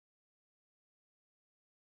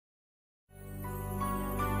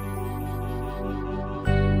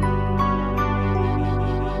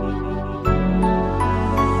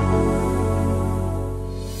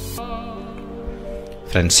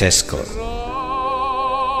Francesco.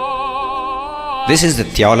 This is the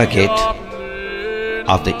theologate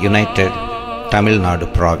of the United Tamil Nadu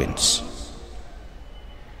province.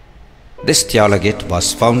 This theologate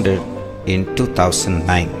was founded in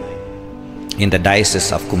 2009 in the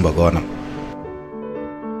Diocese of Kumbakonam.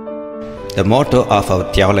 The motto of our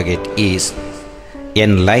theologate is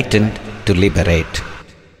Enlightened to Liberate.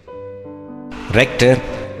 Rector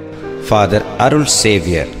Father Arul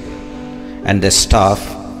Xavier and the staff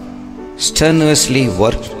strenuously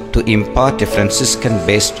worked to impart a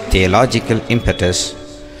Franciscan-based theological impetus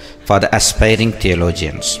for the aspiring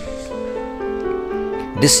theologians.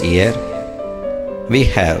 This year, we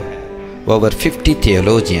have over 50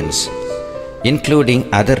 theologians,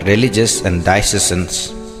 including other religious and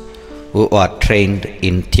diocesans who are trained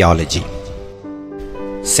in theology.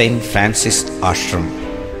 Saint Francis Ashram,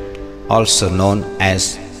 also known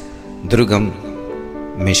as Durgam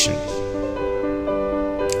Mission.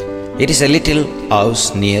 It is a little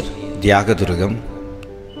house near Dyagadurgam,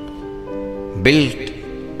 built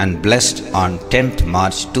and blessed on 10th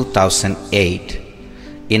March 2008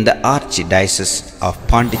 in the Archdiocese of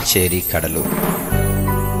Pondicherry, Kadalur.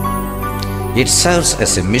 It serves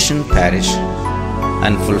as a mission parish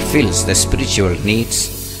and fulfills the spiritual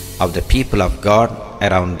needs of the people of God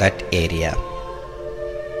around that area.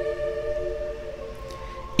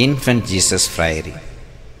 Infant Jesus Friary.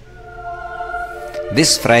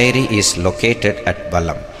 This friary is located at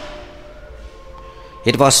Vallam.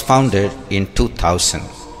 It was founded in 2000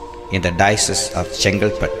 in the Diocese of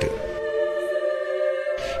Chengalpattu.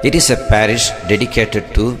 It is a parish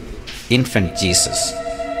dedicated to Infant Jesus.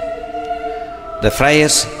 The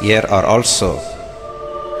friars here are also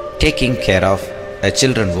taking care of a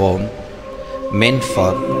children's home meant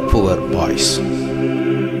for poor boys.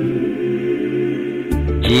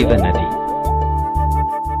 Jeevanadi.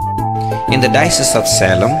 In the Diocese of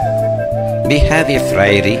Salem, we have a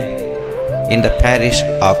friary in the parish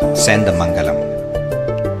of Sendamangalam.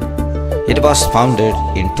 It was founded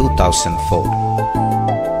in 2004.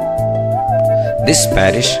 This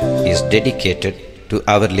parish is dedicated to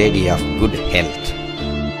Our Lady of Good Health.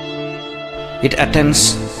 It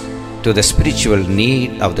attends to the spiritual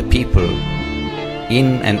need of the people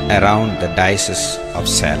in and around the Diocese of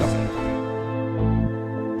Salem.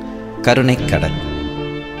 Karunaikadal.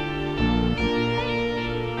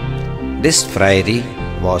 This friary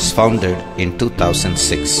was founded in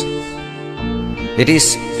 2006. It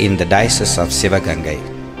is in the Diocese of Sivagangai.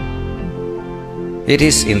 It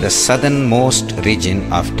is in the southernmost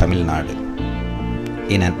region of Tamil Nadu,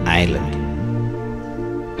 in an island.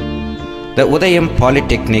 The Udayam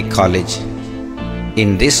Polytechnic College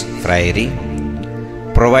in this friary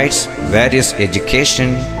provides various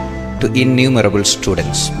education to innumerable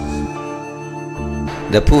students.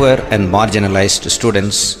 The poor and marginalized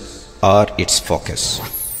students are its focus.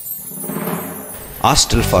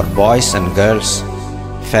 Hostel for boys and girls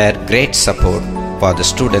fare great support for the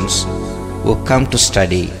students who come to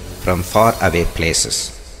study from far away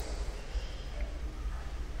places.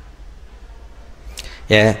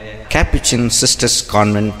 A Capuchin Sisters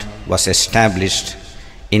Convent was established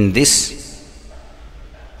in this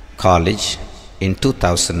college in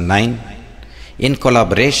 2009 in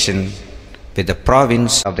collaboration with the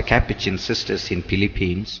province of the Capuchin Sisters in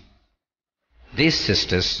Philippines. These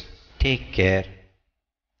sisters take care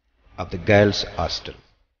of the girls' hostel.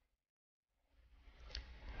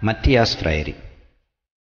 Matthias Friary.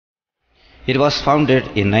 It was founded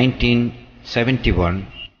in 1971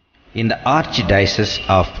 in the Archdiocese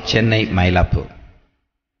of Chennai Mylapore.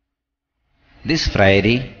 This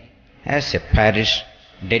friary has a parish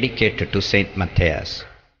dedicated to Saint Matthias.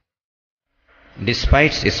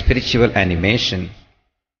 Despite its spiritual animation,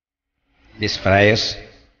 these friars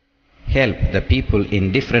help the people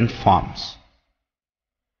in different forms.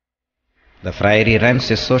 The friary runs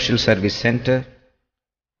a social service center,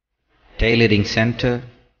 tailoring center,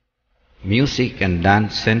 music and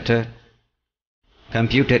dance center,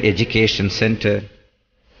 computer education center,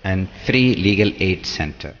 and free legal aid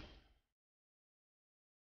center.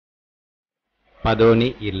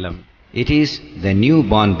 Padoni Illam. It is the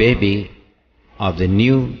newborn baby of the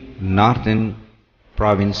new northern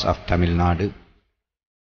province of Tamil Nadu.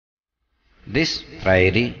 This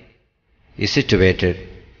friary is situated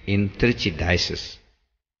in Trichy Diocese.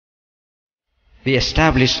 We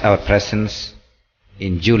established our presence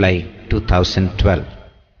in July 2012.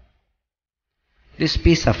 This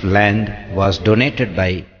piece of land was donated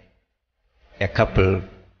by a couple,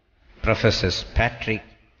 Professors Patrick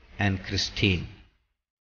and Christine.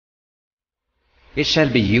 It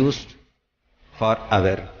shall be used for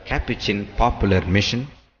our Capuchin popular mission,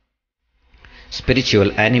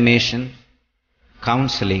 spiritual animation,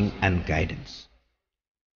 counseling and guidance.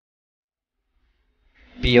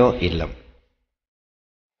 Pio Illam.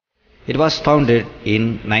 It was founded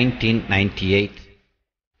in 1998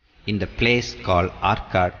 in the place called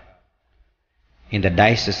Arcad in the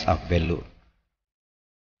Diocese of Vellore.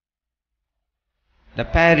 The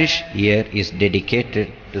parish here is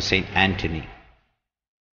dedicated to Saint Anthony.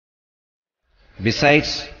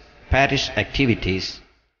 Besides parish activities,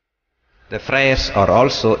 the friars are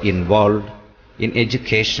also involved in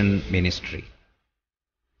education ministry.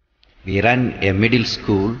 We run a middle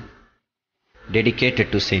school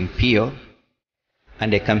dedicated to Saint Pio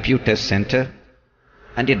and a computer center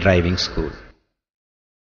and a driving school.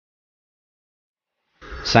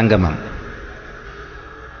 Sangamam.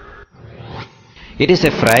 It is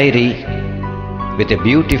a friary with a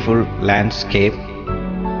beautiful landscape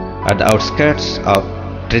at the outskirts of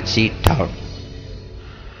Trichy town.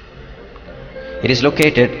 It is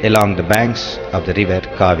located along the banks of the river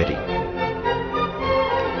Kaveri.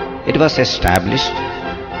 It was established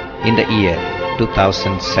in the year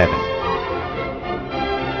 2007.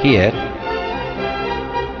 Here,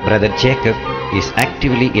 Brother Jacob is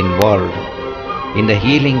actively involved in the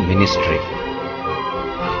healing ministry.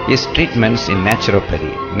 His treatments in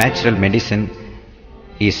naturopathy, natural medicine,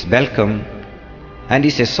 is welcome and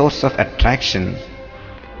is a source of attraction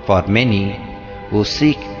for many who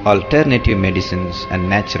seek alternative medicines and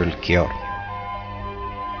natural cure.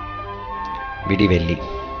 Vidivelli.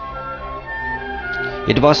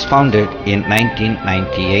 It was founded in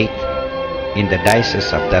 1998 in the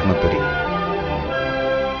Diocese of Dharmapuri.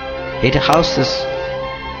 It houses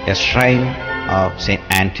a shrine of Saint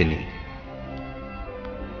Anthony.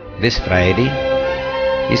 This friary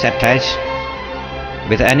is attached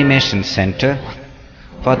with an animation center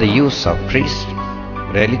for the use of priests,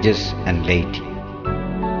 religious and laity.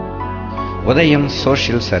 Udayam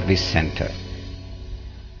Social Service Center.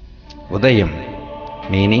 Udayam,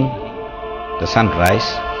 meaning the sunrise,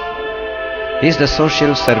 is the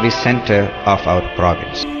social service center of our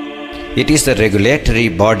province. It is the regulatory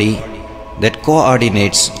body that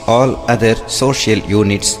coordinates all other social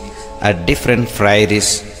units at different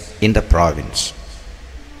friaries in the province.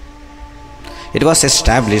 It was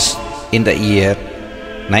established in the year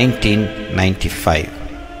 1995.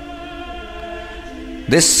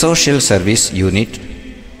 This social service unit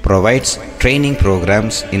provides training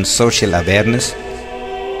programs in social awareness,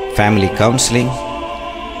 family counseling,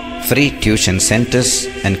 free tuition centers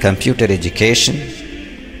and computer education,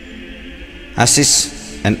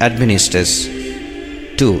 assists and administers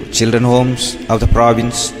 2 children homes of the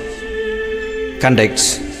province,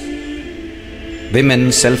 conducts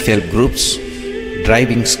women self-help groups,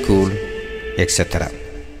 driving school, etc.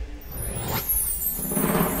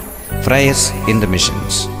 Friars in the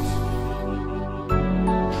missions.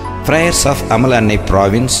 Friars of Amala Annai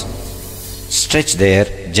province stretch their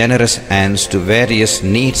generous hands to various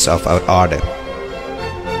needs of our order.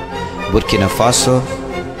 Burkina Faso,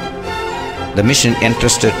 the mission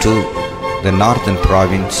entrusted to the northern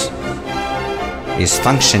province, is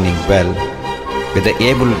functioning well with the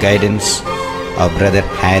able guidance of Brother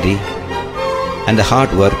Harry and the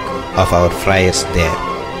hard work of our friars there.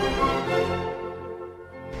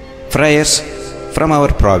 Friars from our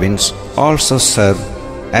province also serve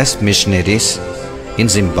as missionaries in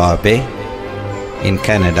Zimbabwe, in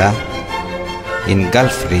Canada, in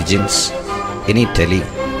Gulf regions, in Italy,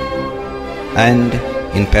 and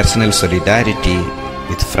in personal solidarity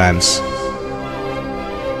with France.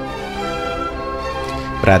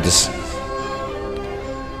 Brothers,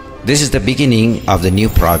 this is the beginning of the new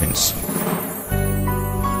province.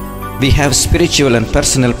 We have spiritual and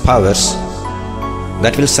personal powers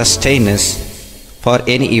that will sustain us for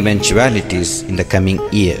any eventualities in the coming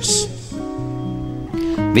years.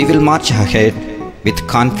 We will march ahead with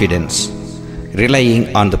confidence,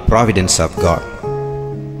 relying on the providence of God.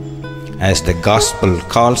 As the gospel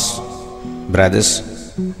calls, brothers,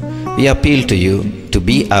 we appeal to you to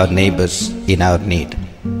be our neighbors in our need.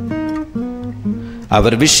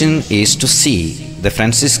 Our vision is to see the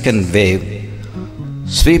Franciscan wave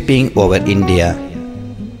sweeping over India,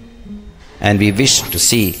 and we wish to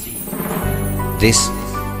see this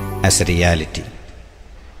as a reality.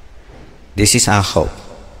 This is our hope.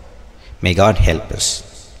 May God help us.